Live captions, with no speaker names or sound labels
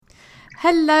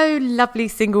Hello, lovely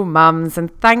single mums, and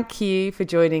thank you for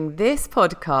joining this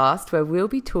podcast where we'll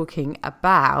be talking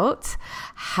about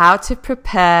how to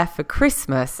prepare for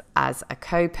Christmas as a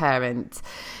co-parent.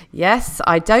 Yes,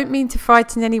 I don't mean to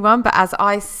frighten anyone, but as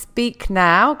I speak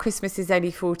now, Christmas is only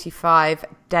 45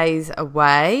 days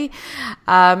away.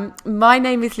 My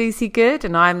name is Lucy Good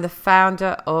and I'm the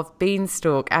founder of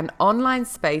Beanstalk, an online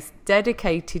space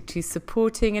dedicated to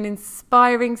supporting and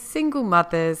inspiring single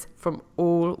mothers from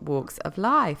all walks of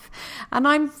life. And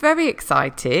I'm very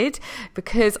excited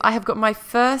because I have got my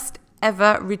first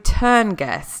ever return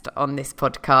guest on this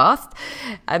podcast.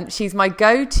 She's my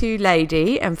go-to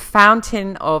lady and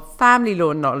fountain of family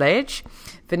law knowledge,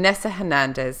 Vanessa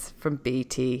Hernandez from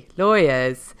BT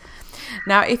Lawyers.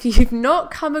 Now, if you've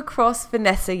not come across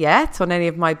Vanessa yet on any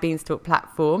of my Beanstalk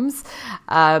platforms,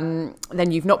 then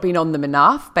you've not been on them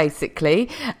enough, basically.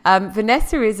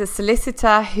 Vanessa is a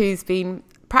solicitor who's been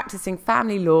practicing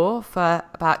family law for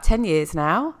about 10 years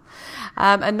now.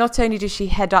 And not only does she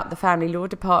head up the family law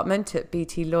department at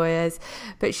BT Lawyers,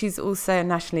 but she's also a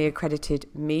nationally accredited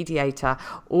mediator,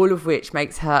 all of which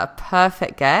makes her a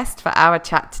perfect guest for our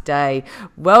chat today.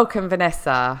 Welcome,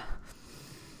 Vanessa.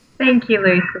 Thank you,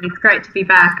 Lucy. It's great to be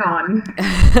back on.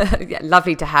 Yeah,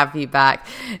 lovely to have you back.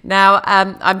 Now,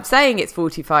 I'm saying it's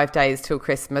 45 days till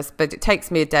Christmas, but it takes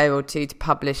me a day or two to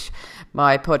publish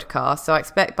my podcast. So I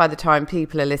expect by the time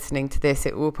people are listening to this,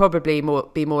 it will probably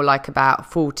be more like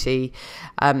about 40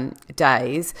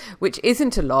 days, which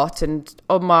isn't a lot. And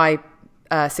on my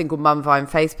Single Mum Vine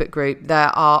Facebook group, there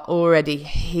are already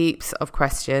heaps of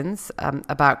questions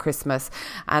about Christmas,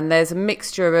 and there's a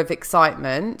mixture of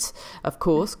excitement, of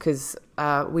course, because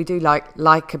we do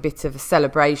like a bit of a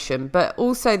celebration, but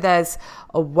also there's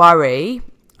a worry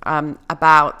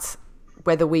about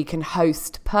whether we can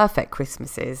host perfect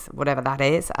Christmases, whatever that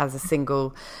is, as a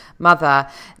single mother.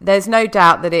 There's no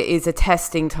doubt that it is a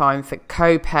testing time for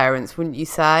co-parents, wouldn't you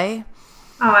say?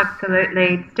 Oh,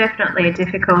 absolutely. It's definitely a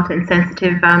difficult and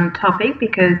sensitive topic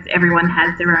because everyone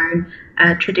has their own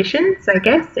traditions, I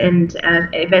guess, and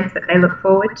events that they look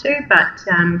forward to. But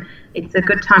it's a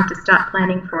good time to start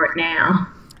planning for it now.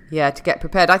 Yeah, to get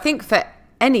prepared. I think for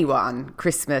anyone,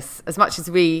 Christmas, as much as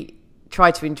we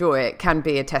try to enjoy it, can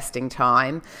be a testing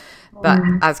time. But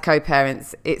as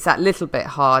co-parents, it's that little bit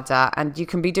harder, and you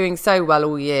can be doing so well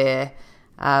all year.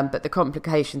 But the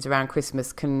complications around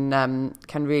Christmas can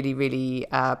really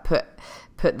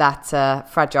put that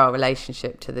fragile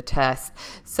relationship to the test.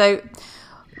 So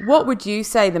what would you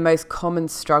say the most common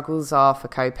struggles are for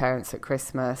co-parents at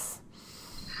Christmas?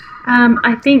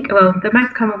 I think, the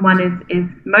most common one is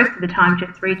most of the time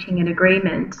just reaching an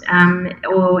agreement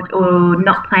or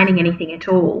not planning anything at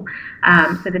all.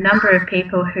 So the number of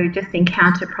people who just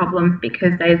encounter problems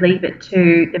because they leave it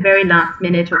to the very last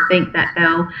minute or think that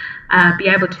they'll be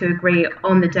able to agree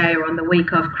on the day or on the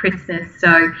week of Christmas.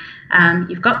 So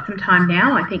you've got some time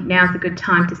now. I think now's a good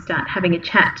time to start having a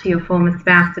chat to your former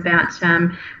spouse about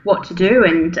what to do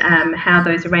and how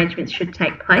those arrangements should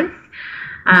take place.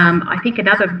 I think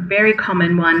another very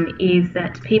common one is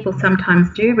that people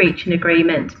sometimes do reach an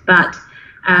agreement, but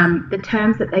the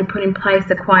terms that they put in place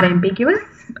are quite ambiguous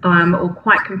or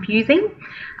quite confusing,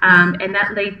 and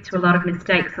that leads to a lot of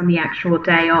mistakes on the actual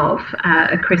day of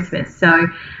Christmas. So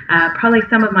probably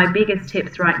some of my biggest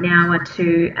tips right now are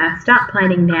to start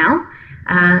planning now,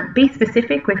 be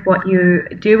specific with what you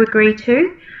do agree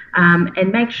to,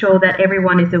 and make sure that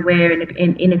everyone is aware and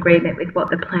in agreement with what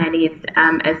the plan is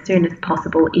as soon as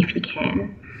possible if you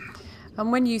can.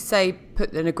 And when you say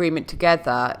put an agreement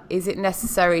together, is it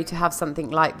necessary to have something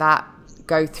like that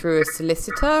go through a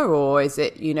solicitor, or is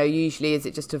it, usually is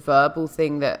it just a verbal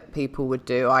thing that people would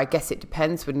do? I guess it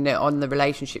depends, wouldn't it, on the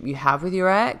relationship you have with your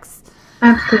ex?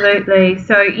 Absolutely.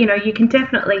 So, you can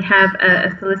definitely have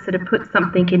a solicitor put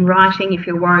something in writing if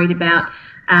you're worried about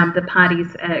the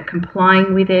parties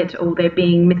complying with it or there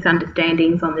being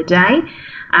misunderstandings on the day.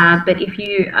 But if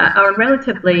you are on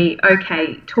relatively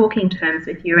okay talking terms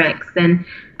with your ex, then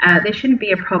there shouldn't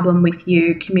be a problem with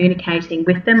you communicating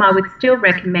with them. I would still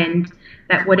recommend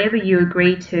that whatever you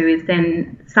agree to is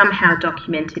then somehow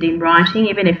documented in writing,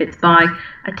 even if it's by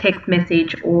a text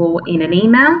message or in an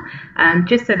email,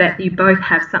 just so that you both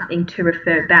have something to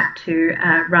refer back to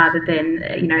rather than,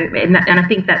 and I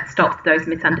think that stops those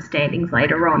misunderstandings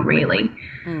later on, really.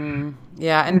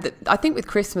 Yeah, and I think with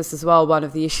Christmas as well, one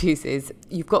of the issues is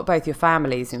you've got both your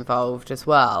families involved as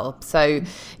well. So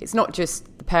it's not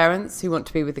just the parents who want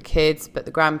to be with the kids, but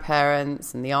the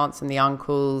grandparents and the aunts and the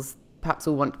uncles, perhaps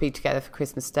all want to be together for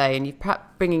Christmas Day, and you're perhaps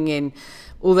bringing in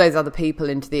all those other people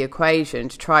into the equation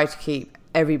to try to keep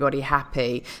everybody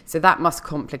happy. So that must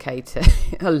complicate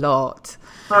it a lot.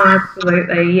 Oh,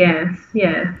 absolutely. Yes.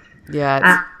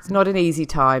 Yeah, it's not an easy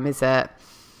time, is it?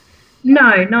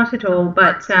 No, not at all.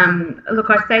 But look,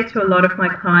 I say to a lot of my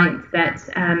clients that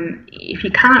if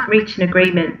you can't reach an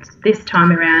agreement this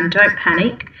time around, don't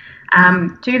panic.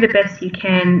 Do the best you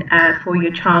can for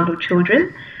your child or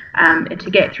children to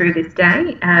get through this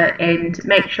day, and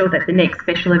make sure that the next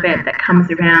special event that comes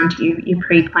around, you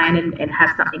pre-plan and have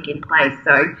something in place.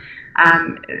 So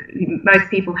most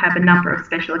people have a number of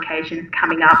special occasions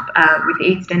coming up with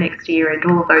Easter next year and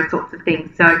all of those sorts of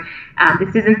things. So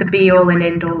this isn't the be-all and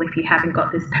end-all. If you haven't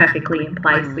got this perfectly in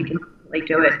place, we can certainly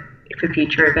do it for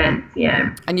future events.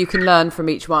 Yeah. And you can learn from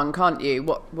each one, can't you?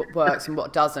 What works and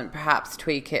what doesn't, perhaps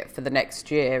tweak it for the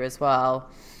next year as well.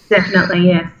 Definitely,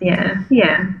 yes.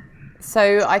 Yeah.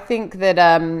 So I think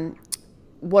that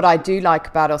what I do like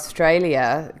about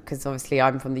Australia, because obviously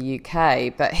I'm from the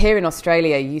UK, but here in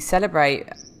Australia you celebrate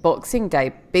Boxing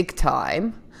Day big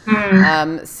time.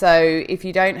 So if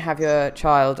you don't have your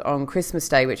child on Christmas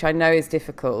Day, which I know is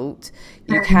difficult,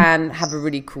 you can have a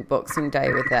really cool Boxing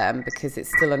Day with them, because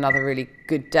it's still another really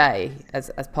good day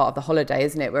as part of the holiday,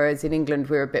 isn't it? Whereas in England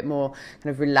we're a bit more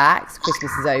kind of relaxed.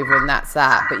 Christmas is over and that's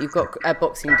that, but you've got a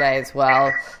Boxing Day as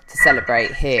well to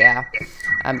celebrate here.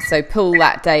 So pull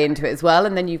that day into it as well,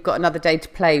 and then you've got another day to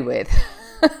play with.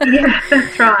 Yeah,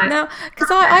 that's right. Now,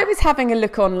 because I was having a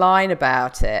look online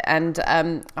about it, and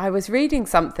I was reading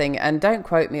something, and don't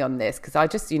quote me on this, because I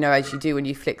just, as you do when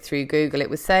you flick through Google,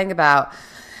 it was saying about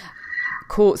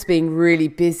courts being really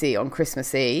busy on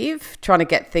Christmas Eve, trying to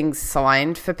get things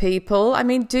signed for people. I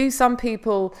mean, do some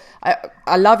people,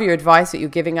 I love your advice that you're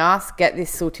giving us, get this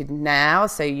sorted now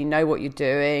so you know what you're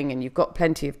doing and you've got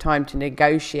plenty of time to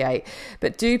negotiate.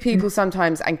 But do people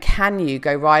sometimes, and can you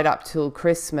go right up till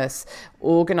Christmas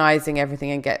organising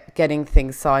everything and getting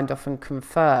things signed off and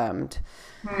confirmed?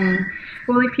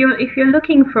 Well, if you're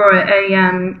looking for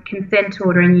a consent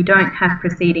order and you don't have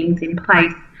proceedings in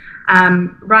place,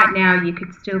 right now you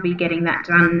could still be getting that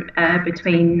done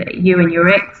between you and your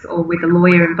ex, or with a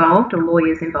lawyer involved, or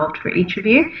lawyers involved for each of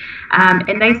you,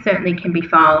 and they certainly can be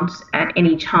filed at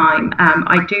any time.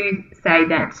 I do say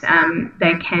that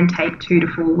they can take 2 to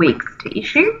 4 weeks to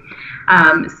issue,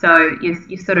 so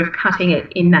you're sort of cutting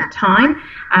it in that time.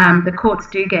 The courts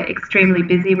do get extremely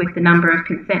busy with the number of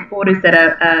consent orders that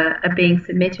are being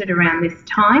submitted around this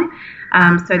time.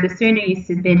 So the sooner you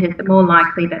submit it, the more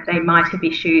likely that they might have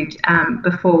issued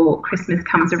before Christmas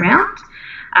comes around.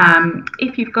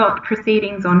 If you've got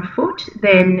proceedings on foot,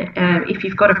 then if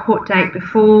you've got a court date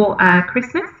before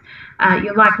Christmas,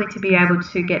 you're likely to be able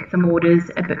to get some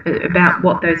orders about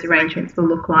what those arrangements will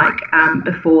look like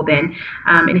before then.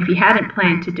 And if you hadn't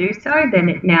planned to do so,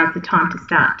 then now's the time to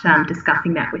start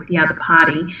discussing that with the other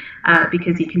party,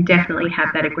 because you can definitely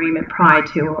have that agreement prior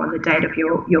to or on the date of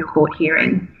your court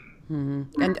hearing.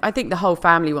 And I think the whole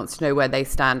family wants to know where they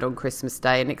stand on Christmas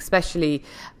Day, and especially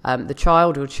the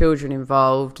child or children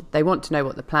involved. They want to know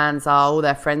what the plans are. All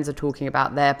their friends are talking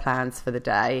about their plans for the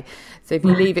day. So if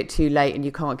you leave it too late and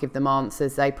you can't give them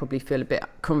answers, they probably feel a bit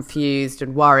confused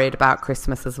and worried about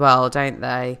Christmas as well, don't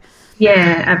they?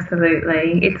 Yeah,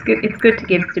 absolutely. It's good to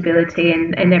give stability,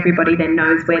 and everybody then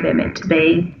knows where they're meant to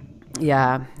be.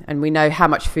 Yeah, and we know how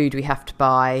much food we have to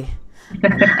buy.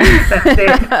 That's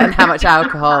it. And how much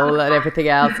alcohol and everything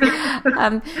else.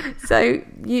 So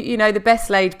you know, the best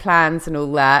laid plans and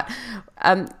all that.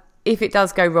 If it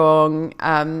does go wrong,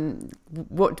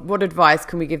 what advice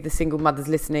can we give the single mothers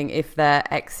listening if their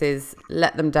exes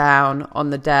let them down on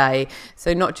the day?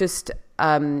 So not just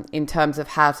in terms of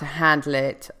how to handle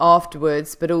it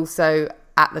afterwards, but also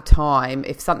at the time.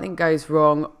 If something goes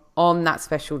wrong on that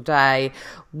special day,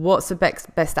 what's the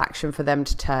best action for them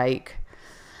to take?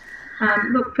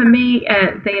 Look, for me,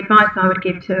 the advice I would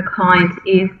give to a client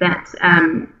is that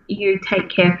you take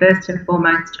care first and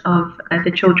foremost of the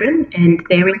children and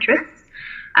their interests.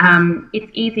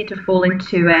 It's easy to fall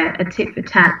into a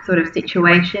tit-for-tat sort of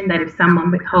situation, that if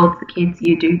someone withholds the kids,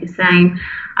 you do the same,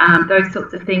 those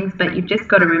sorts of things. But you've just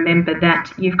got to remember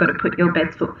that you've got to put your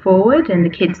best foot forward, and the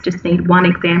kids just need one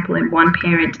example and one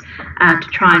parent to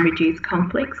try and reduce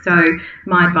conflict. So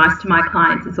my advice to my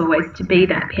clients is always to be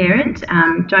that parent.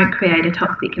 Don't create a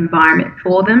toxic environment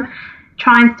for them.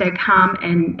 try and stay calm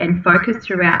and focused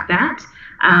throughout that.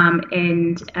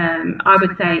 I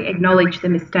would say acknowledge the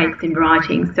mistakes in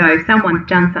writing. So if someone's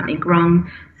done something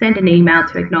wrong, send an email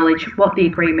to acknowledge what the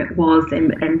agreement was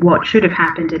and what should have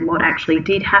happened and what actually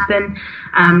did happen.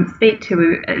 Speak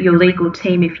to your legal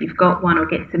team if you've got one, or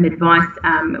get some advice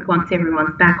once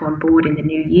everyone's back on board in the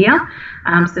new year,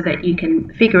 so that you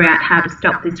can figure out how to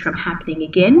stop this from happening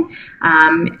again.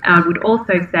 I would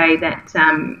also say that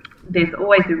there's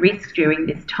always a risk during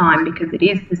this time, because it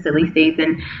is the silly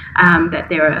season, that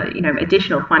there are,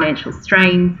 additional financial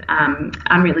strains,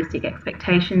 unrealistic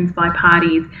expectations by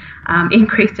parties,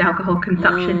 increased alcohol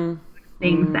consumption,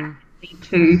 things that lead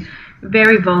to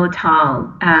very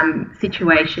volatile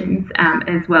situations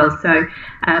as well. So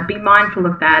be mindful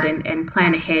of that and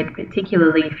plan ahead,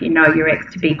 particularly if you know your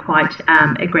ex to be quite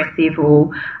aggressive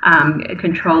or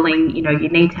controlling. You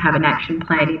need to have an action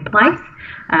plan in place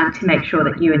to make sure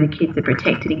that you and the kids are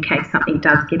protected in case something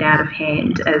does get out of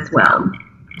hand as well.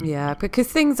 Yeah, because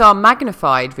things are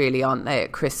magnified, really, aren't they,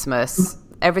 at Christmas?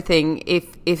 Everything,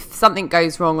 if something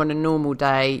goes wrong on a normal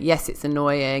day, yes, it's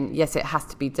annoying, yes, it has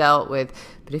to be dealt with,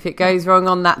 but if it goes wrong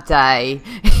on that day,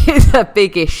 it's a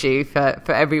big issue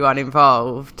for everyone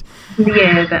involved.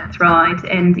 Yeah, that's right.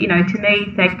 And, to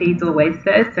me, safety is always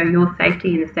first, so your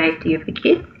safety and the safety of the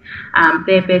kids.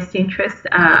 Their best interests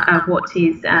are what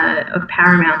is of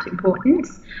paramount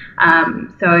importance.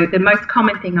 So the most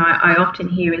common thing I often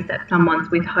hear is that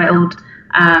someone's withheld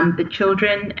the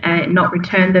children and not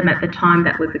returned them at the time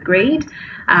that was agreed.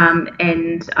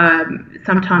 And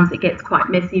sometimes it gets quite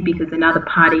messy because another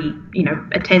party,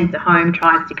 attends the home,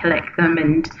 tries to collect them,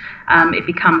 and it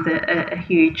becomes a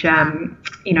huge,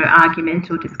 argument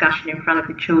or discussion in front of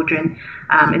the children,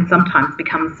 and sometimes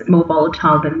becomes more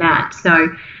volatile than that.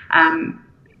 So,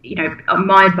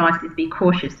 my advice is be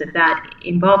cautious of that.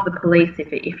 Involve the police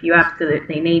if you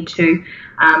absolutely need to.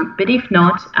 But if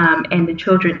not, and the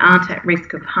children aren't at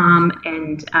risk of harm,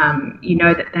 and you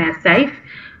know that they are safe,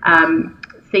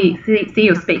 see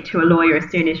or speak to a lawyer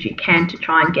as soon as you can to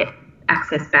try and get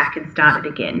access back and start it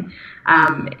again.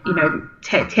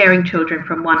 Tearing children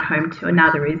from one home to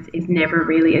another is never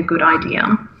really a good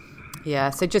idea.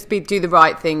 Yeah, so just do the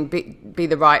right thing, be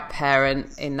the right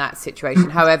parent in that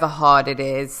situation, however hard it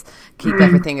is. Keep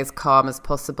everything as calm as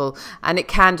possible. And it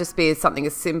can just be something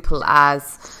as simple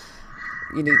as,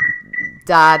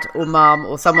 dad or mum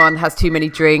or someone has too many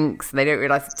drinks and they don't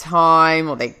realise the time,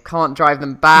 or they can't drive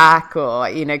them back, or,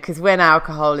 because when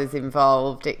alcohol is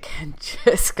involved, it can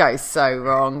just go so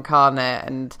wrong, can't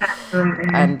it?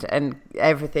 And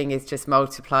everything is just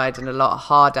multiplied and a lot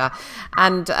harder.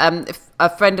 And a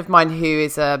friend of mine who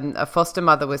is a foster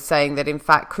mother was saying that, in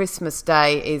fact, Christmas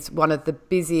Day is one of the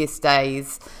busiest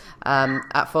days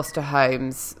at foster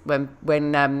homes when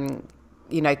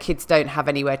kids don't have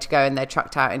anywhere to go and they're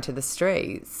chucked out into the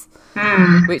streets,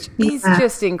 which is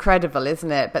just incredible,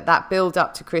 isn't it? But that build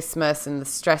up to Christmas and the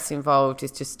stress involved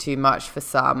is just too much for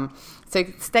some. So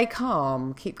stay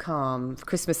calm, keep calm,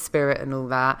 Christmas spirit and all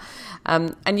that.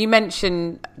 And you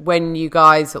mentioned when you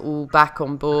guys are all back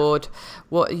on board,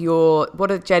 what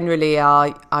are generally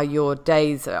are your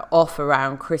days off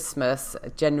around Christmas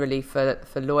generally for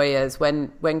lawyers?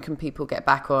 When can people get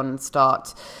back on and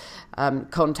start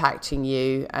contacting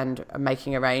you and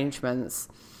making arrangements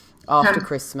after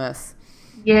Christmas?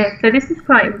 Yeah, so this is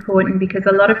quite important because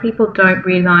a lot of people don't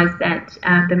realise that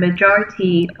the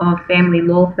majority of family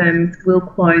law firms will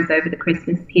close over the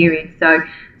Christmas period. So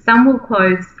some will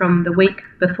close from the week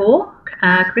before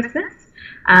Christmas,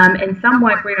 and some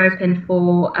won't reopen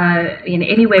for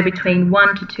anywhere between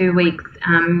 1 to 2 weeks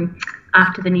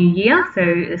after the new year, so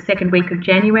the second week of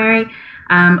January.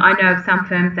 I know of some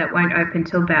firms that won't open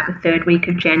until about the third week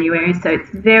of January, so it's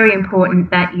very important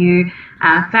that you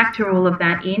factor all of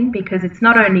that in, because it's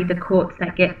not only the courts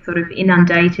that get sort of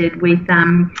inundated with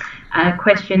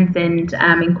questions and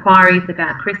inquiries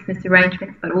about Christmas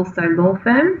arrangements, but also law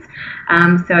firms.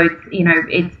 So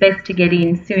it's best to get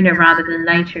in sooner rather than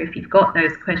later if you've got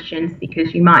those questions,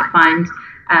 because you might find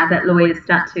that lawyers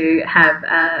start to have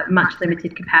much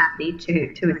limited capacity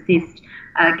to assist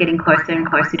getting closer and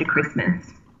closer to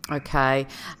Christmas. Okay.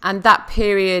 And that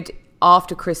period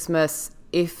after Christmas,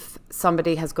 if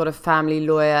somebody has got a family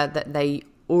lawyer that they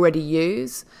already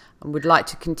use and would like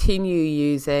to continue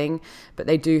using, but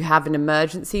they do have an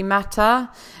emergency matter,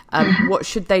 what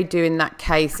should they do in that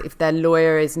case if their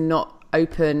lawyer is not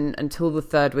open until the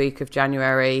third week of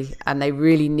January and they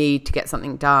really need to get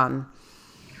something done?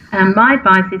 My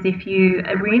advice is if you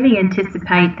really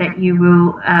anticipate that you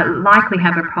will likely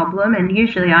have a problem, and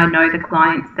usually I know the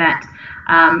clients that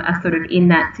are sort of in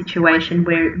that situation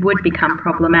where it would become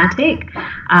problematic.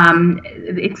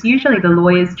 It's usually the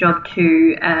lawyer's job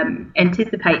to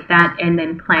anticipate that and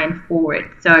then plan for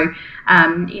it. So,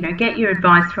 get your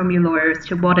advice from your lawyer as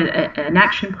to what an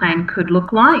action plan could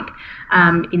look like.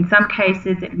 In some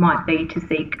cases, it might be to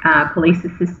seek police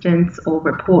assistance or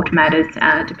report matters,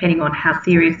 depending on how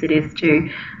serious it is, to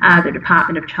the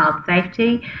Department of Child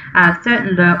Safety.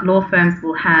 Certain law firms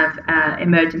will have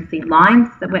emergency lines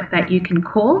that you can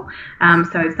call.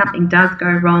 So if something does go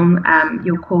wrong,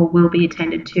 your call will be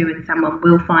attended to and someone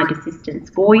will find assistance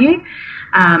for you.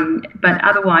 But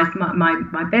otherwise,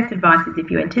 my best advice is if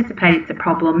you anticipate it's a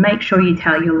problem, make sure you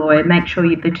tell your lawyer, make sure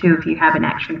the two of you have an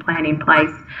action plan in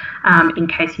place in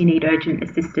case you need urgent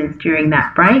assistance during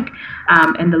that break.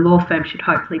 And the law firm should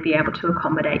hopefully be able to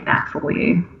accommodate that for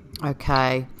you.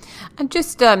 Okay. And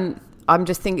just I'm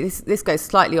just thinking this goes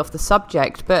slightly off the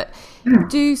subject, but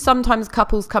do sometimes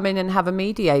couples come in and have a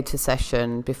mediator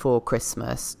session before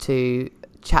Christmas to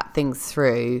chat things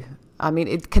through? I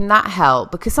mean, can that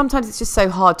help? Because sometimes it's just so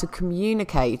hard to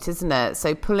communicate, isn't it?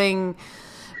 So pulling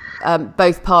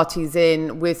both parties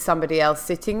in with somebody else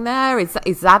sitting there,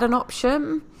 is that an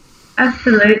option?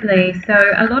 Absolutely. So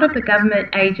a lot of the government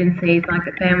agencies, like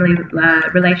the Family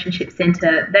Relationship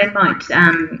Centre, they might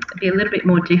be a little bit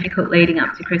more difficult leading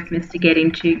up to Christmas to get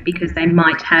into because they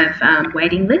might have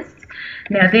waiting lists.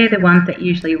 Now, they're the ones that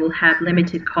usually will have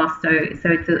limited costs, so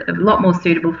it's a lot more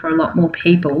suitable for a lot more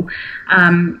people.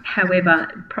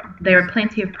 However, there are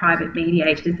plenty of private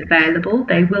mediators available.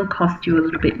 They will cost you a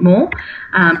little bit more,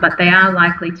 but they are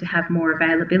likely to have more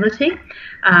availability,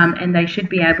 and they should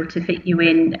be able to fit you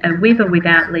in with or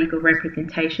without legal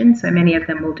representation. So many of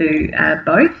them will do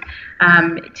both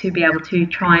to be able to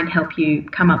try and help you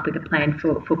come up with a plan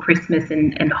for Christmas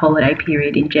and the holiday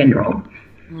period in general.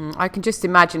 I can just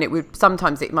imagine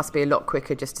sometimes it must be a lot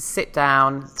quicker just to sit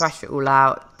down, thrash it all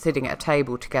out, sitting at a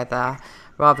table together,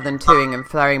 rather than toing and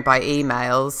froing by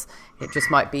emails. It just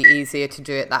might be easier to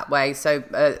do it that way. So,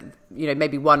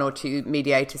 maybe 1 or 2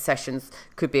 mediator sessions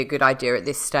could be a good idea at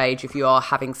this stage if you are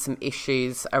having some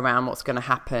issues around what's going to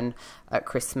happen at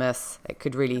Christmas. It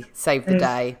could really save the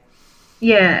day.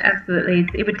 Yeah, absolutely.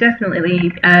 It would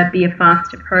definitely be a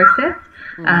faster process.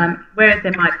 Whereas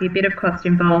there might be a bit of cost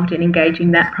involved in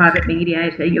engaging that private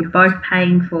mediator, you're both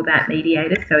paying for that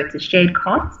mediator, so it's a shared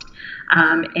cost.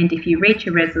 And if you reach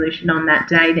a resolution on that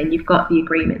day, then you've got the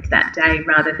agreement that day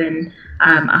rather than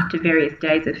after various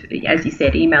days of, as you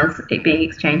said, emails being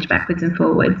exchanged backwards and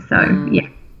forwards. So, yeah,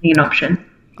 an option.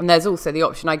 And there's also the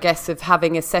option, I guess, of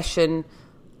having a session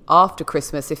after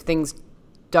Christmas if things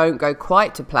don't go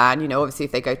quite to plan. Obviously,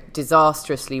 if they go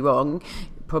disastrously wrong,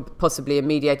 possibly a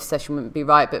mediator session wouldn't be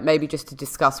right, but maybe just to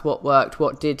discuss what worked,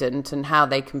 what didn't, and how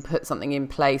they can put something in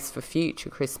place for future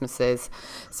Christmases.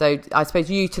 So I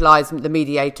suppose utilise the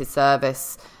mediator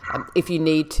service if you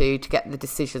need to get the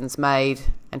decisions made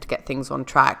and to get things on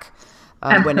track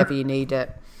whenever you need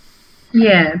it.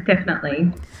 Yeah,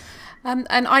 definitely. And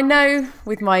I know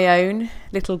with my own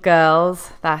little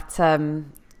girls that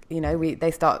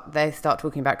they start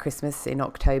talking about Christmas in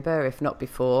October, if not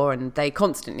before, and they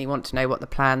constantly want to know what the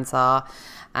plans are.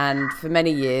 And for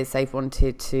many years, they've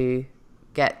wanted to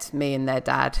get me and their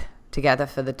dad together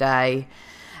for the day.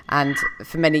 And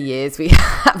for many years, we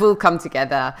have all come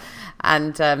together,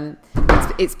 and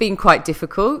it's been quite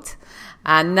difficult.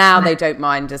 And now they don't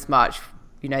mind as much.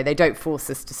 They don't force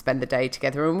us to spend the day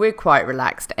together, and we're quite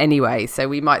relaxed anyway, so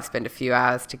we might spend a few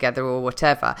hours together or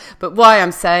whatever. But why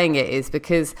I'm saying it is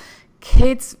because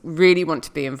kids really want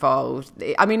to be involved.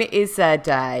 I mean, it is their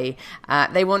day.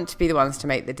 They want to be the ones to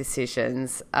make the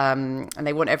decisions, and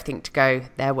they want everything to go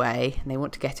their way, and they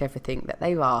want to get everything that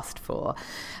they've asked for.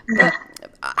 But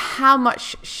how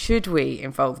much should we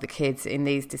involve the kids in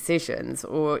these decisions,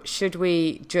 or should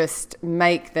we just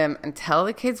make them and tell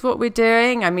the kids what we're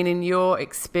doing? I mean, in your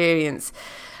experience,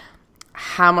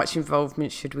 how much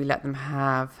involvement should we let them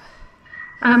have?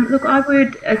 Look, I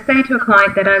would say to a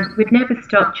client that I would never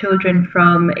stop children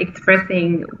from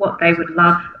expressing what they would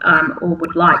love or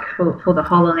would like for the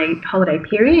holiday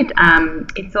period.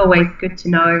 It's always good to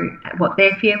know what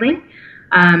they're feeling.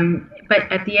 But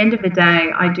at the end of the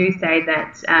day, I do say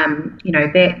that, they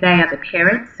are the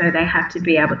parents, so they have to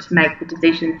be able to make the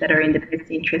decisions that are in the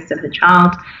best interest of the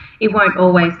child. It won't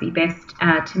always be best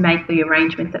to make the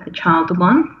arrangements that the child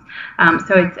wants.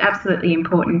 So it's absolutely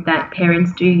important that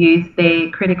parents do use their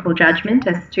critical judgment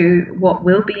as to what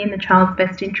will be in the child's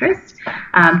best interest,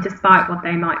 despite what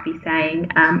they might be saying.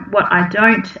 What I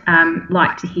don't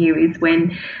like to hear is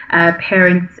when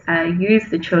parents use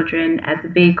the children as a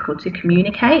vehicle to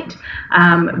communicate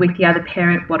with the other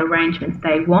parent what arrangements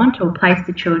they want, or place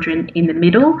the children in the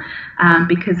middle,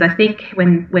 because I think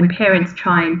when parents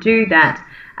try and do that,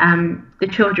 the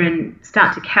children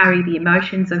start to carry the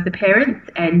emotions of the parents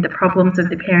and the problems of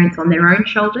the parents on their own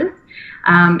shoulders,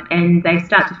 and they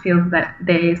start to feel that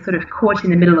they're sort of caught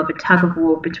in the middle of a tug of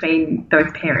war between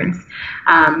those parents.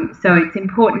 So it's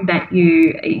important that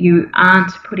you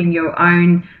aren't putting your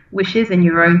own wishes and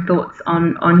your own thoughts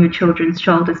on your children's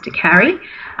shoulders to carry,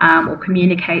 or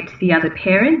communicate to the other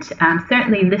parent.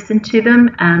 Certainly listen to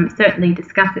them, certainly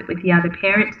discuss it with the other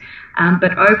parent,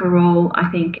 but overall I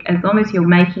think as long as you're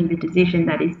making the decision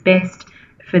that is best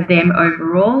for them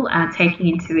overall, taking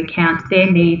into account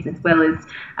their needs as well as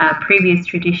previous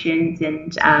traditions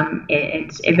and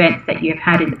events that you've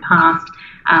had in the past,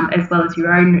 as well as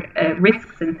your own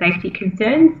risks and safety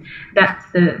concerns,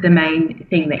 that's the main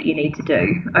thing that you need to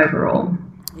do overall.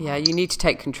 Yeah, you need to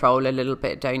take control a little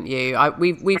bit, don't you?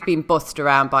 We've been bossed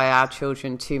around by our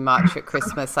children too much at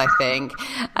Christmas, I think.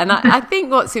 And I think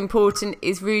what's important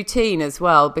is routine as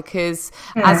well, because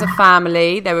as a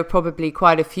family, there are probably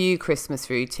quite a few Christmas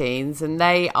routines, and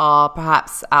they are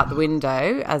perhaps out the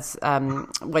window as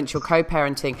once you're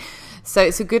co-parenting. So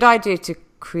it's a good idea to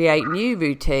create new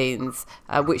routines,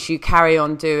 which you carry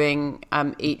on doing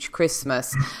each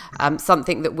Christmas.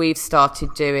 Something that we've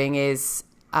started doing is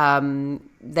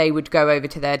they would go over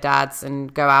to their dad's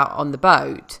and go out on the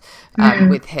boat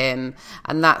with him,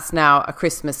 and that's now a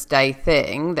Christmas Day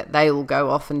thing that they all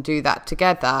go off and do that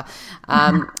together.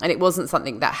 And it wasn't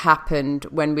something that happened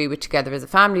when we were together as a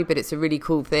family, but it's a really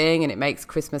cool thing and it makes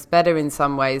Christmas better in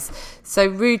some ways. So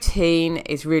routine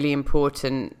is really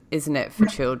important, isn't it, for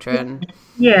children?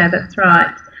 Yeah, that's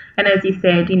right. And as you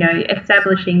said,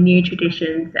 establishing new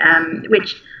traditions,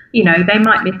 which they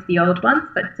might miss the old ones,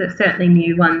 but certainly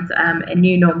new ones and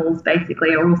new normals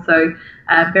basically are also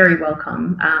very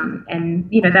welcome. And,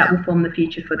 that will form the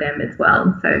future for them as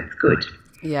well. So it's good.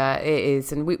 Yeah, it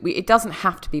is. And it doesn't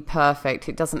have to be perfect.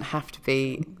 It doesn't have to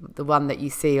be the one that you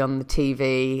see on the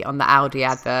TV, on the Audi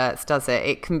adverts, does it?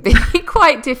 It can be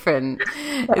quite different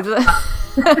as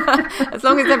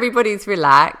long as everybody's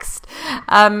relaxed.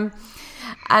 And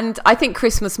I think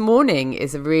Christmas morning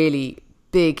is a really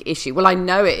big issue. Well, I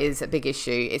know it is a big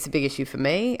issue. It's a big issue for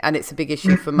me, and it's a big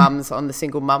issue for mums on the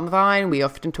single mum vine. We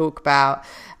often talk about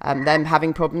them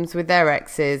having problems with their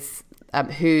exes.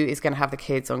 Who is going to have the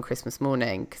kids on Christmas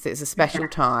morning, because it's a special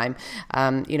time.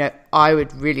 I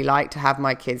would really like to have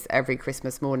my kids every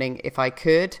Christmas morning if I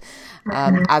could,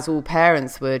 as all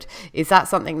parents would. Is that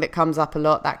something that comes up a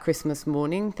lot, that Christmas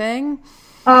morning thing?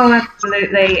 Oh,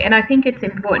 absolutely. And I think it's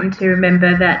important to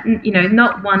remember that,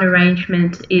 not one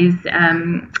arrangement is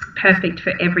perfect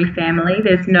for every family.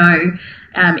 There's no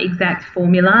exact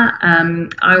formula.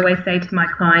 I always say to my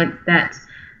clients that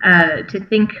to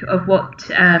think of what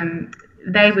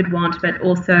they would want, but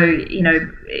also,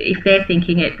 if they're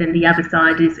thinking it, then the other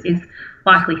side is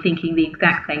likely thinking the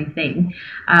exact same thing.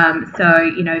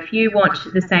 So, if you want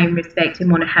the same respect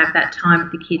and want to have that time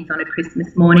with the kids on a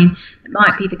Christmas morning, it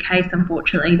might be the case,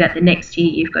 unfortunately, that the next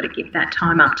year you've got to give that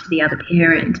time up to the other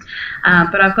parent.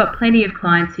 But I've got plenty of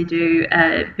clients who do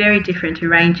very different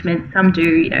arrangements. Some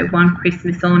do, one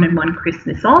Christmas on and one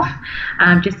Christmas off,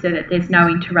 just so that there's no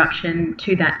interruption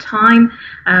to that time.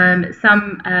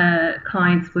 Some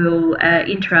clients will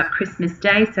interrupt Christmas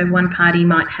Day, so one party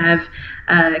might have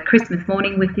Christmas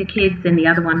morning with the kids and the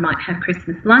other one might have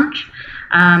Christmas lunch,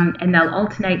 and they'll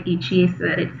alternate each year so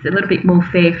that it's a little bit more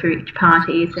fair for each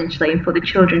party, essentially, and for the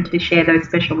children to share those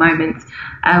special moments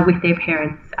with their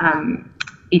parents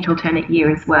each alternate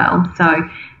year as well. So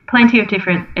plenty of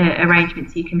different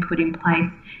arrangements you can put in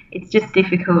place. It's just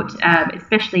difficult,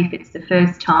 especially if it's the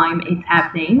first time it's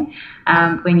happening,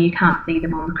 when you can't see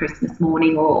them on the Christmas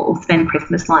morning or spend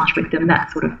Christmas lunch with them,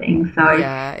 that sort of thing. So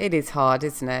yeah, it is hard,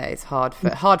 isn't it? It's hard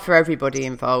for everybody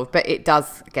involved, but it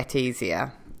does get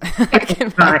easier.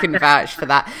 I can vouch for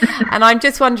that. And I'm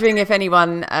just wondering if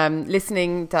anyone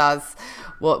listening does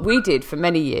what we did for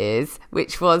many years,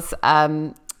 which was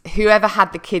whoever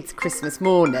had the kids Christmas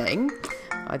morning.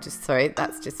 Sorry,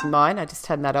 that's just mine. I just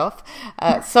turned that off.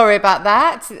 Sorry about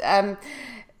that.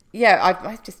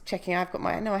 I'm just checking. I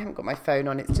haven't got my phone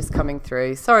on. It's just coming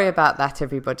through. Sorry about that,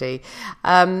 everybody.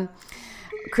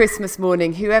 Christmas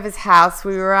morning, whoever's house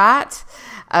we were at,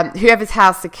 whoever's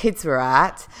house the kids were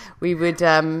at, we would,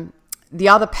 the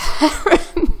other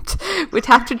parent would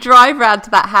have to drive round to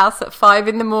that house at 5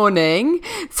 a.m.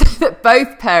 so that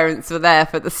both parents were there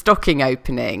for the stocking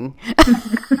opening.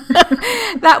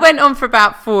 That went on for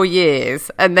about 4 years.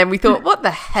 And then we thought, what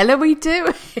the hell are we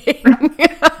doing?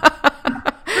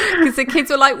 Because the kids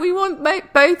were like, we want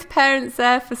both parents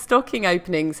there for stocking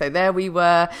opening. So there we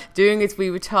were, doing as we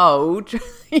were told,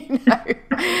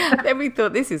 Then we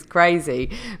thought, this is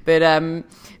crazy. But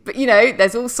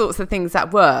there's all sorts of things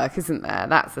that work, isn't there?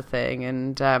 That's the thing.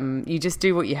 And you just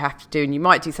do what you have to do. And you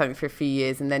might do something for a few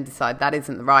years and then decide that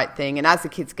isn't the right thing. And as the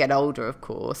kids get older, of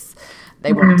course,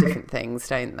 they want different things,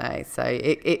 don't they? So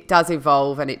it does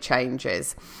evolve and it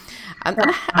changes. And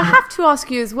I have to ask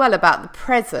you as well about the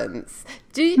presents.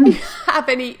 Do you have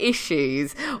any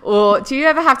issues, or do you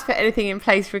ever have to put anything in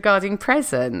place regarding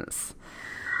presents?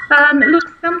 Look,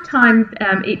 sometimes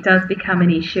it does become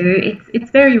an issue. It's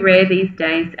very rare these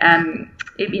days,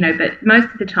 but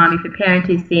most of the time, if a parent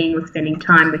is seeing or spending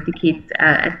time with the kids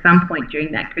at some point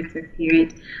during that Christmas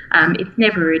period, it's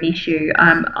never an issue.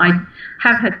 I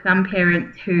have had some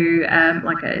parents who,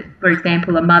 for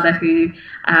example, a mother who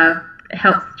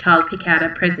helps the child pick out a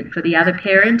present for the other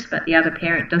parent, but the other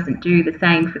parent doesn't do the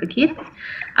same for the kids.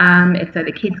 And so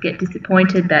the kids get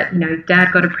disappointed that,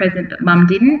 dad got a present but mum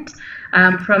didn't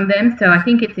from them. So I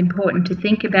think it's important to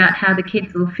think about how the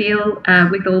kids will feel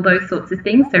with all those sorts of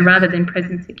things. So rather than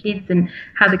presents for kids, and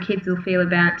how the kids will feel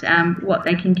about what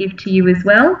they can give to you as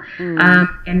well,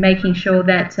 and making sure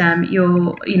that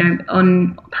you're,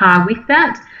 on par with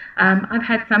that. I've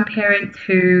had some parents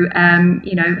who,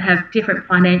 have different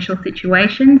financial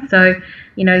situations. So,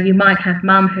 you might have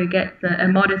mum who gets a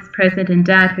modest present and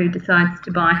dad who decides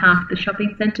to buy half the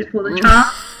shopping centre for the child.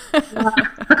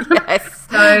 Yes.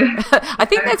 So, I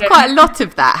think there's quite a lot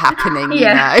of that happening,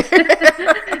 Yeah.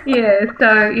 So,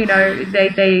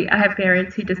 I have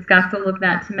parents who discuss all of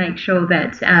that to make sure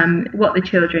that what the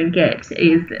children get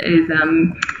is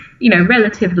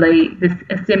relatively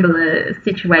a similar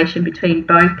situation between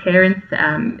both parents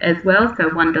as well, so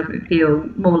one doesn't feel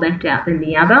more left out than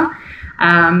the other.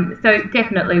 So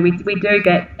definitely we do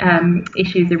get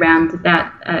issues around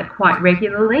that quite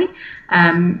regularly.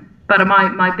 But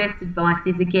my best advice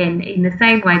is, again, in the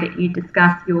same way that you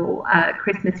discuss your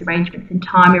Christmas arrangements and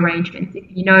time arrangements, if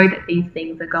you know that these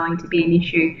things are going to be an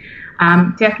issue,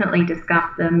 definitely discuss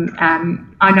them.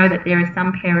 I know that there are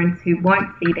some parents who won't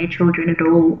see their children at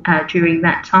all during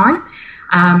that time.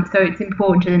 So it's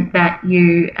important that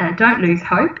you don't lose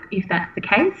hope if that's the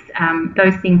case.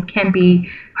 Those things can be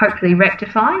hopefully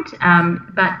rectified.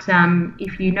 But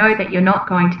if you know that you're not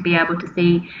going to be able to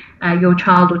see your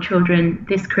child or children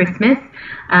this Christmas,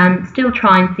 still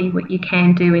try and see what you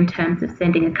can do in terms of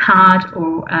sending a card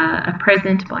or a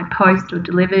present by post or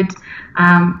delivered,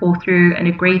 or through an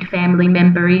agreed family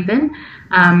member even,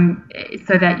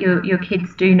 so that your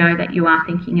kids do know that you are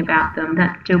thinking about them.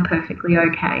 That's still perfectly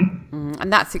okay.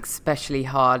 And that's especially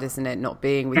hard, isn't it, not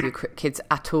being with your kids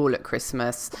at all at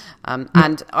Christmas.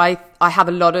 And I have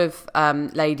a lot of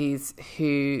ladies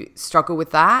who struggle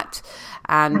with that.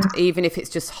 And even if it's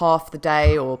just half the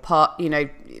day or part,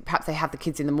 perhaps they have the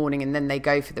kids in the morning and then they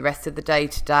go for the rest of the day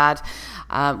to dad.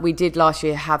 We did last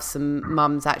year have some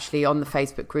mums actually on the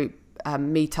Facebook group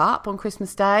meet up on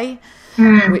Christmas Day,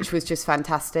 which was just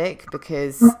fantastic,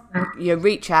 because you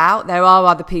reach out. There are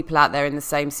other people out there in the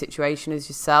same situation as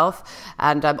yourself.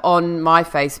 And on my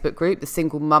Facebook group, the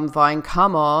Single Mum Vine,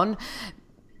 come on,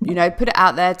 put it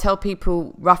out there. Tell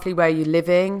people roughly where you're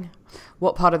living,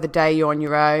 what part of the day you're on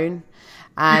your own.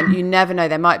 And you never know,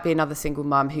 there might be another single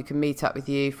mum who can meet up with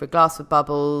you for a glass of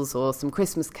bubbles or some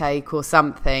Christmas cake or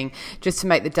something, just to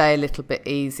make the day a little bit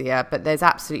easier. But there's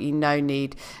absolutely no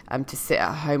need to sit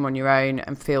at home on your own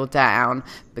and feel down,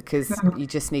 because you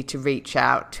just need to reach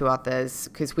out to others,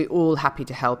 because we're all happy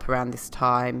to help around this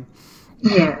time.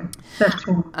 Yeah, that's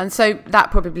true. And so that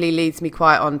probably leads me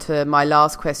quite on to my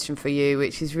last question for you,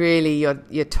 which is really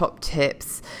your top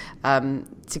tips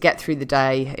to get through the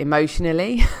day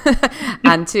emotionally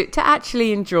and to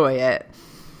actually enjoy it.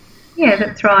 Yeah,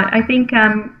 that's right. I think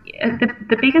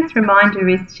the biggest reminder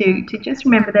is to just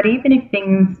remember that even if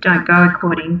things don't go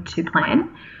according to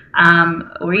plan,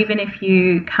 or even if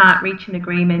you can't reach an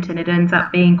agreement and it ends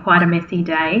up being quite a messy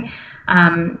day,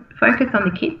 focus on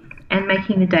the kids and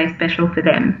making the day special for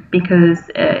them, because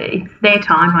it's their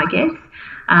time, I guess.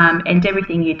 And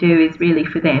everything you do is really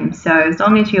for them. So as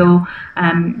long as you're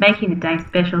making the day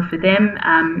special for them,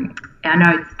 I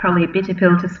know it's probably a bitter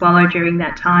pill to swallow during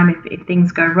that time if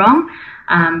things go wrong,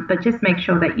 but just make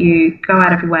sure that you go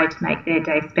out of your way to make their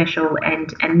day special and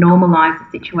normalise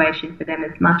the situation for them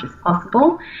as much as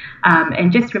possible.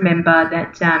 And just remember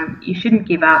that you shouldn't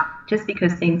give up just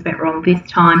because things went wrong this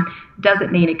time.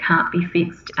 Doesn't mean it can't be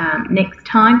fixed next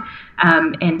time.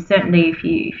 And certainly if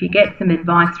you get some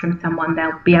advice from someone,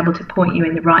 they'll be able to point you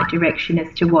in the right direction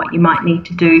as to what you might need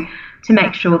to do to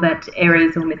make sure that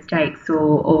errors or mistakes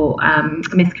or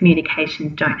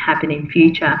miscommunications don't happen in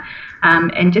future.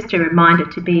 And just a reminder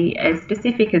to be as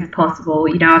specific as possible.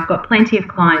 You know, I've got plenty of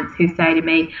clients who say to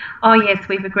me, oh yes,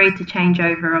 we've agreed to change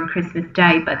over on Christmas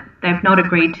Day, but they've not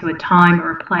agreed to a time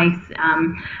or a place,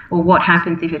 or what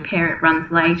happens if a parent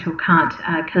runs late or can't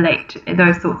collect,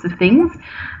 those sorts of things.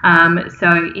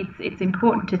 So it's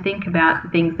important to think about the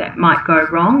things that might go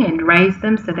wrong and raise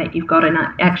them so that you've got an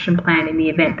action plan in the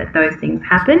event that those things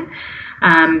happen.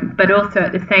 But also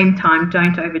at the same time,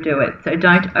 don't overdo it. So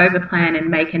don't overplan and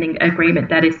make an agreement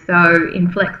that is so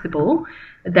inflexible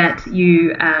that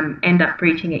you end up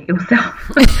breaching it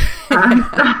yourself.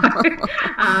 I've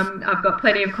got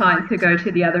plenty of clients who go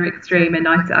to the other extreme, and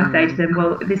I say to them,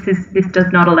 well, this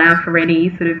does not allow for any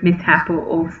sort of mishap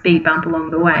or speed bump along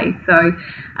the way. So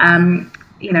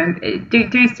you know,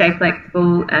 do stay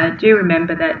flexible. Do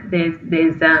remember that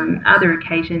there's other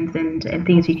occasions and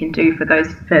things you can do for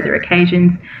those further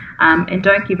occasions, and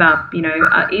don't give up. You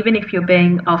know, even if you're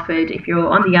being offered, if you're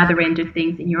on the other end of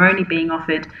things and you're only being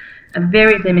offered a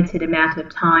very limited amount of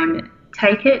time,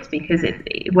 take it, because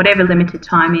whatever limited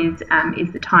time is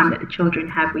the time that the children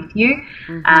have with you,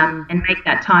 and make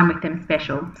that time with them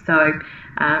special. So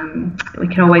we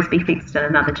can always be fixed at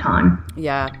another time.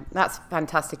 Yeah, that's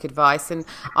fantastic advice. And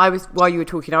while you were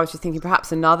talking, I was just thinking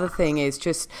perhaps another thing is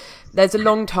just there's a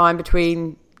long time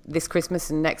between this Christmas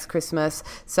and next Christmas.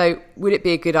 So would it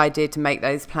be a good idea to make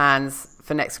those plans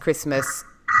for next Christmas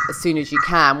as soon as you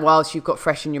can, whilst you've got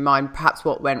fresh in your mind perhaps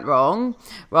what went wrong,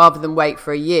 rather than wait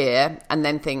for a year and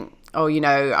then think, oh, you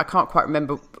know, I can't quite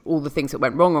remember all the things that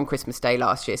went wrong on Christmas Day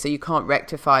last year, so you can't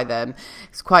rectify them.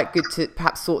 It's quite good to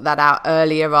perhaps sort that out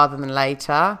earlier rather than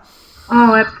later.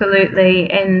 Oh,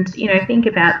 absolutely. And, you know, think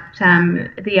about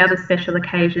the other special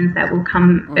occasions that will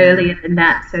come earlier than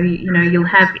that. So, you know, you'll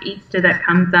have Easter that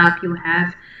comes up, you'll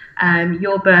have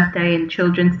your birthday and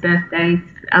children's birthdays,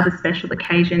 other special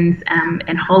occasions,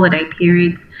 and holiday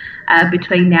periods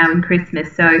between now and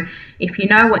Christmas. So if you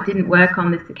know what didn't work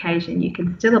on this occasion, you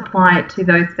can still apply it to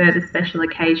those further special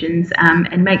occasions,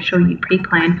 and make sure you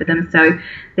pre-plan for them. So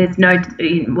there's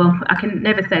I can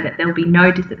never say that there'll be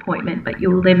no disappointment, but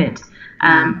you'll limit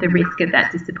the risk of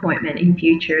that disappointment in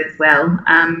future as well.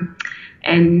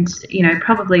 And, you know,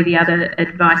 probably the other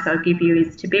advice I'll give you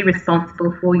is to be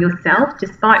responsible for yourself,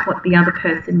 despite what the other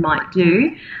person might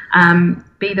do.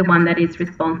 Be the one that is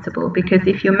responsible, because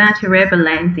if your matter ever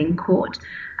lands in court,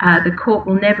 the court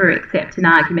will never accept an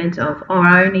argument of, oh,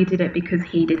 I only did it because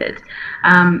he did it.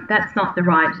 That's not the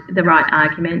right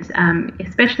argument,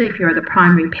 especially if you're the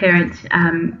primary parent.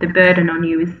 The burden on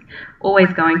you is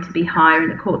always going to be higher,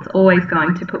 and the court's always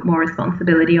going to put more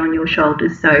responsibility on your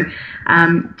shoulders. So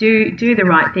do the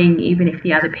right thing, even if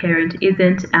the other parent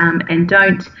isn't, and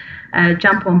don't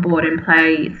jump on board and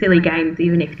play silly games,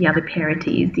 even if the other parent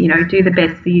is. You know, do the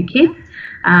best for your kids.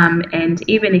 And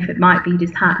even if it might be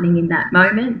disheartening in that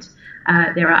moment,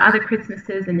 there are other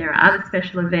Christmases and there are other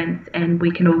special events, and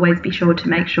we can always be sure to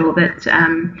make sure that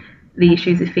the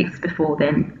issues are fixed before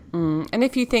then. And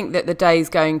if you think that the day is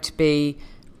going to be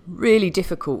really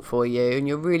difficult for you and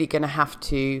you're really going to have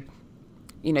to,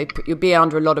 you know, you'll be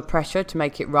under a lot of pressure to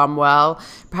make it run well,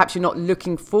 perhaps you're not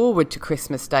looking forward to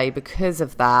Christmas Day because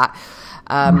of that,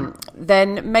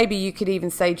 then maybe you could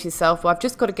even say to yourself, well, I've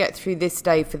just got to get through this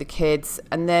day for the kids,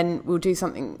 and then we'll do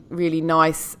something really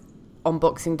nice on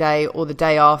Boxing Day or the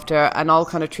day after, and I'll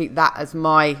kind of treat that as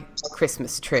my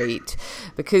Christmas treat.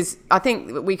 Because I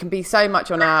think that we can be so much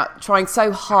on trying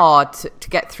so hard to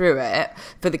get through it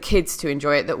for the kids to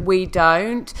enjoy it that we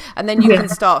don't, and then you can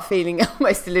start feeling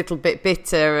almost a little bit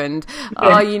bitter and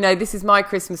oh, you know, this is my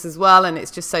Christmas as well, and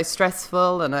it's just so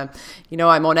stressful, and you know,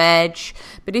 I'm on edge.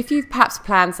 But if you've perhaps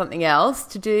planned something else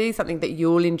to do, something that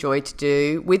you'll enjoy to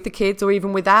do with the kids or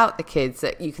even without the kids,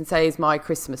 that you can say is my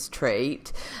Christmas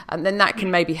treat, and then that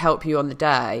can maybe help you on the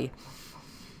day.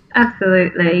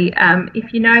 Absolutely.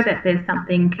 If you know that there's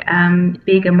something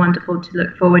big and wonderful to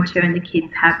look forward to, and the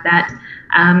kids have that,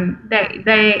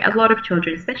 A lot of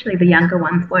children, especially the younger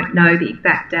ones, won't know the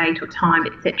exact date or time,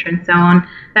 etc., and so on.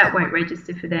 That won't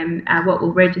register for them. What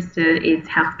will register is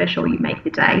how special you make the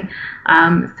day.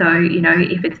 So,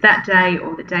 if it's that day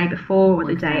or the day before or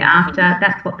the day after,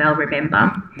 that's what they'll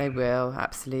remember. They will,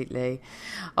 absolutely.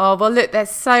 Oh, well, look, there's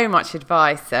so much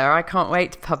advice there. I can't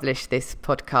wait to publish this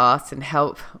podcast and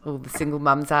help all the single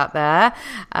mums out there.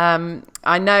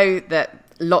 I know that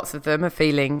lots of them are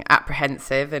feeling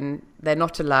apprehensive, and they're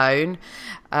not alone.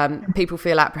 People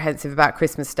feel apprehensive about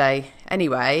Christmas Day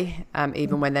anyway,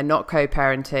 even when they're not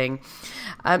co-parenting.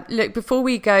 Look, before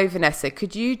we go, Vanessa,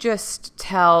 could you just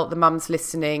tell the mums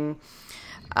listening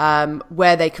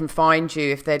where they can find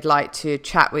you if they'd like to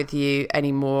chat with you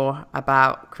any more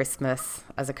about Christmas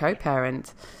as a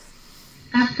co-parent?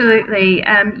 Absolutely.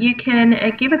 You can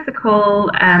give us a call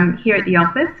here at the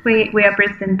office. We are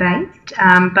Brisbane based,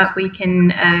 but we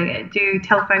can do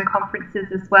telephone conferences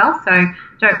as well. So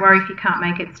don't worry if you can't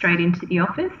make it straight into the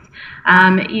office.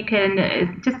 You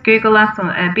can just Google us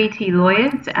on BT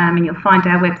Lawyers, and you'll find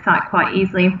our website quite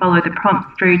easily and follow the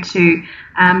prompts through to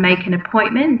make an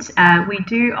appointment. We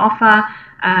do offer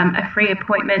a free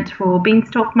appointment for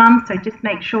Beanstalk Mums, so just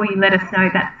make sure you let us know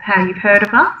that's how you've heard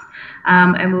of us.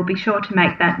 And we'll be sure to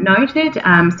make that noted.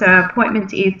 So our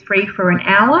appointment is free for an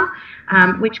hour,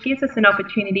 which gives us an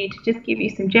opportunity to just give you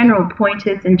some general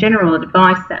pointers and general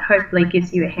advice that hopefully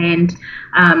gives you a hand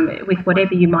with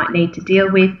whatever you might need to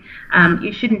deal with.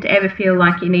 You shouldn't ever feel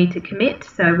like you need to commit,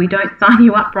 so we don't sign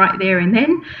you up right there and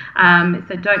then.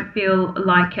 So don't feel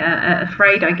like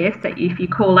afraid, I guess, that if you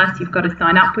call us, you've got to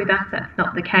sign up with us. That's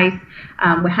not the case.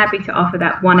 We're happy to offer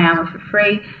that 1 hour for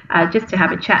free, just to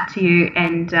have a chat to you,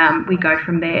 and we go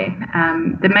from there.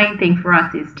 The main thing for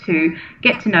us is to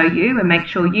get to know you and make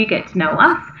sure you get to know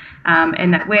us,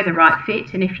 and that we're the right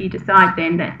fit. And if you decide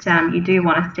then that you do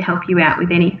want us to help you out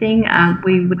with anything,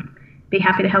 we would be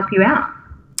happy to help you out.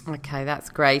 Okay, that's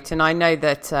great. And I know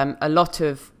that a lot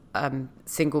of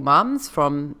single mums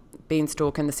from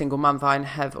Beanstalk and the Single Mum Vine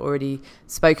have already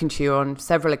spoken to you on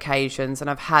several occasions, and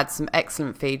I've had some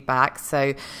excellent feedback.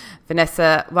 So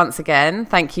Vanessa, once again,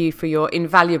 thank you for your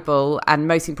invaluable and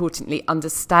most importantly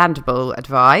understandable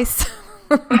advice.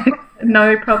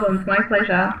 No problems, my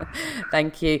pleasure.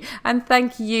 Thank you. And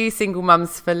thank you, single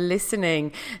mums, for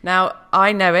listening. Now,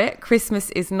 I know it, Christmas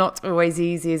is not always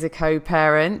easy as a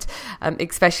co-parent,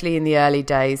 especially in the early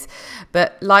days.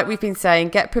 But like we've been saying,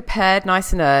 get prepared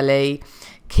nice and early,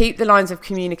 keep the lines of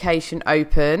communication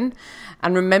open,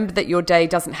 and remember that your day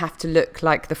doesn't have to look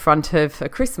like the front of a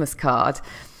Christmas card.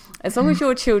 As long as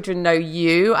your children know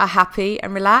you are happy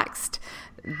and relaxed,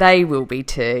 they will be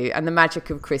too, and the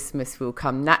magic of Christmas will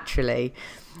come naturally.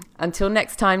 Until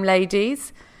next time,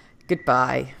 ladies,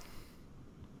 goodbye.